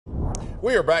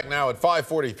We are back now at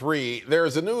 5:43.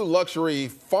 There's a new luxury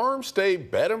farm stay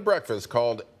bed and breakfast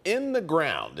called In the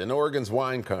Ground in Oregon's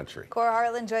wine country.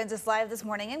 Kohr joins us live this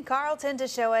morning in Carlton to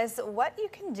show us what you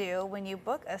can do when you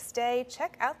book a stay.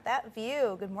 Check out that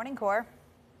view. Good morning, Kohr.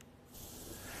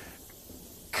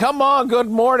 Come on, good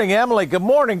morning, Emily. Good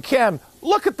morning, Ken.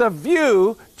 Look at the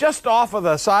view just off of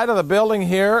the side of the building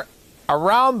here,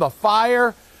 around the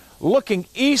fire, looking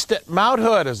east at Mount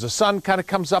Hood as the sun kind of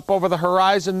comes up over the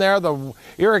horizon there. The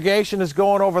irrigation is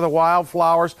going over the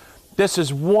wildflowers. This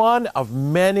is one of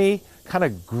many kind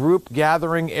of group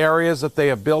gathering areas that they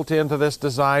have built into this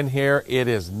design here. It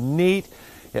is neat.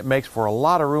 It makes for a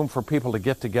lot of room for people to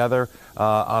get together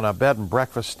on a bed and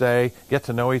breakfast stay, get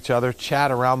to know each other, chat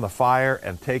around the fire,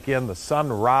 and take in the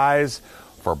sunrise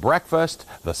for breakfast,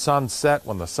 the sunset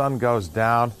when the sun goes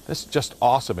down. This is just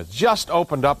awesome. It's just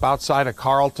opened up outside of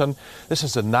Carlton. This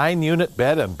is a 9-unit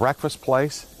bed and breakfast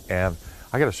place, and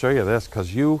I got to show you this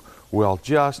because you will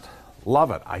just love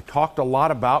it. I talked a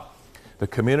lot about the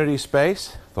community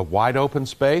space, the wide open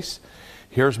space.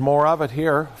 Here's more of it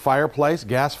here. Fireplace,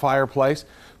 gas fireplace,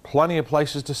 plenty of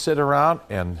places to sit around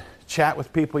and chat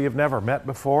with people you've never met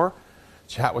before,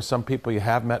 chat with some people you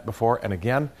have met before, and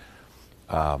again,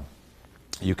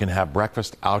 you can have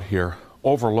breakfast out here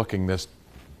overlooking this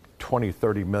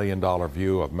 $20–30 million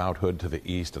view of Mount Hood to the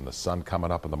east and the sun coming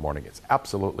up in the morning. It's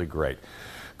absolutely great.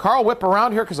 Carl, whip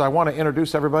around here because I want to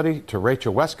introduce everybody to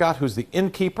Rachel Westcott, who's the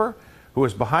innkeeper, who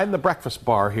is behind the breakfast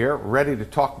bar here, ready to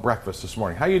talk breakfast this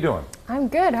morning. How you doing? I'm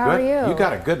good. How are you? You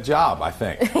got a good job, I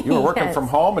think. You were working Yes. from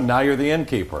home, and now you're the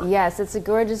innkeeper. Yes, it's a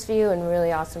gorgeous view and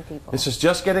really awesome people. This is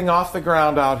just getting off the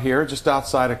ground out here, just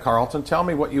outside of Carlton. Tell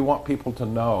me what you want people to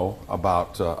know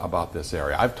about this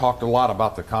area. I've talked a lot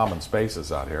about the common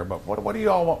spaces out here, but what do you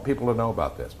all want people to know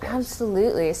about this place?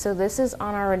 Absolutely. So this is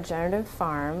on our regenerative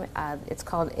farm. It's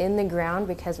called In the Ground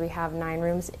because we have 9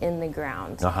 rooms in the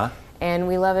ground. And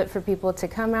we love it for people to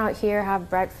come out here, have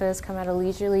breakfast, come at a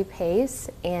leisurely pace,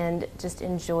 and just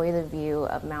enjoy the view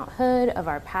of Mount Hood, of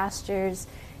our pastures.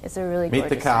 It's a really gorgeous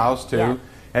Meet the cows, too. Yeah.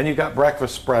 And you got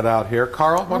breakfast spread out here.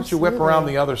 Carl, why don't you whip around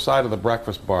the other side of the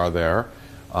breakfast bar there,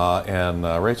 and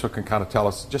Rachel can kind of tell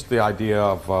us just the idea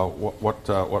of what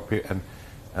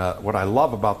I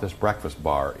love about this breakfast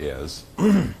bar is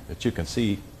that you can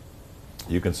see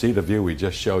the view we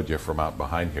just showed you from out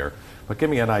behind here. But give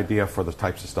me an idea for the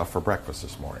types of stuff for breakfast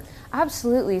this morning.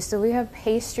 Absolutely. So we have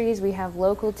pastries, we have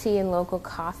local tea and local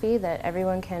coffee that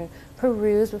everyone can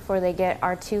peruse before they get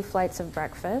our 2 flights of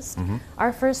breakfast.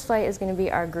 Our first flight is going to be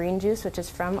our green juice, which is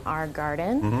from our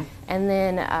garden, and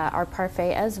then our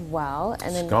parfait as well.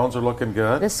 And then scones are looking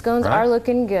good. The scones are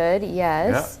looking good,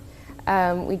 yes.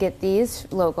 We get these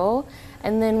local.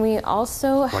 And then we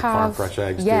also have farm fresh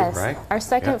eggs too, right? Our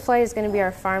second flight is going to be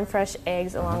our farm fresh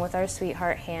eggs along with our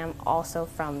sweetheart ham, also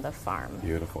from the farm.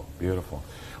 Beautiful, beautiful.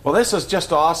 Well, this is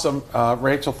just awesome.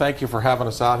 Rachel, thank you for having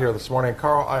us out here this morning.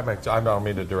 Carl, I don't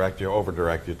mean to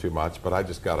over-direct you too much, but I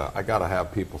gotta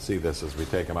have people see this as we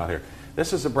take them out here.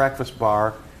 This is a breakfast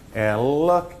bar, and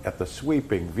look at the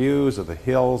sweeping views of the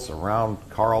hills around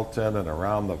Carlton and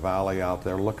around the valley out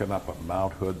there, looking up at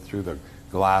Mount Hood through the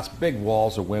glass, big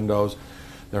walls of windows.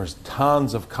 There's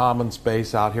tons of common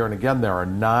space out here, and again, there are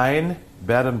 9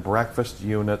 bed and breakfast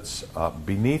units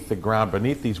beneath the ground,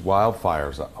 beneath these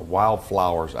wildflowers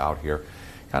out here,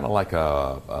 kind of like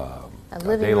a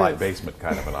daylight basement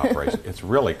kind of an operation. It's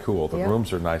really cool. The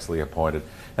rooms are nicely appointed,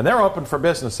 and they're open for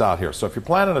business out here. So if you're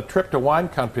planning a trip to wine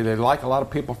country, they like a lot of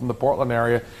people from the Portland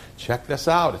area. Check this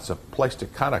out. It's a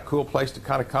cool place to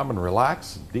kind of come and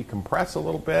relax, decompress a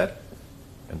little bit.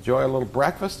 Enjoy a little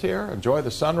breakfast here, enjoy the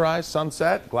sunrise,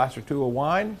 sunset, glass or 2 of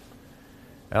wine,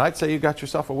 and I'd say you got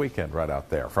yourself a weekend right out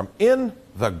there. From In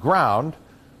the Ground,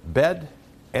 bed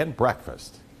and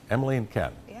breakfast. Emily and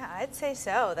Ken. Yeah, I'd say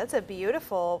so. That's a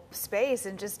beautiful space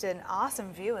and just an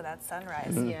awesome view of that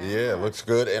sunrise. Yeah, it looks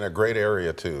good and a great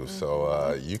area too.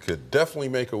 So you could definitely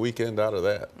make a weekend out of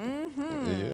that. Yeah.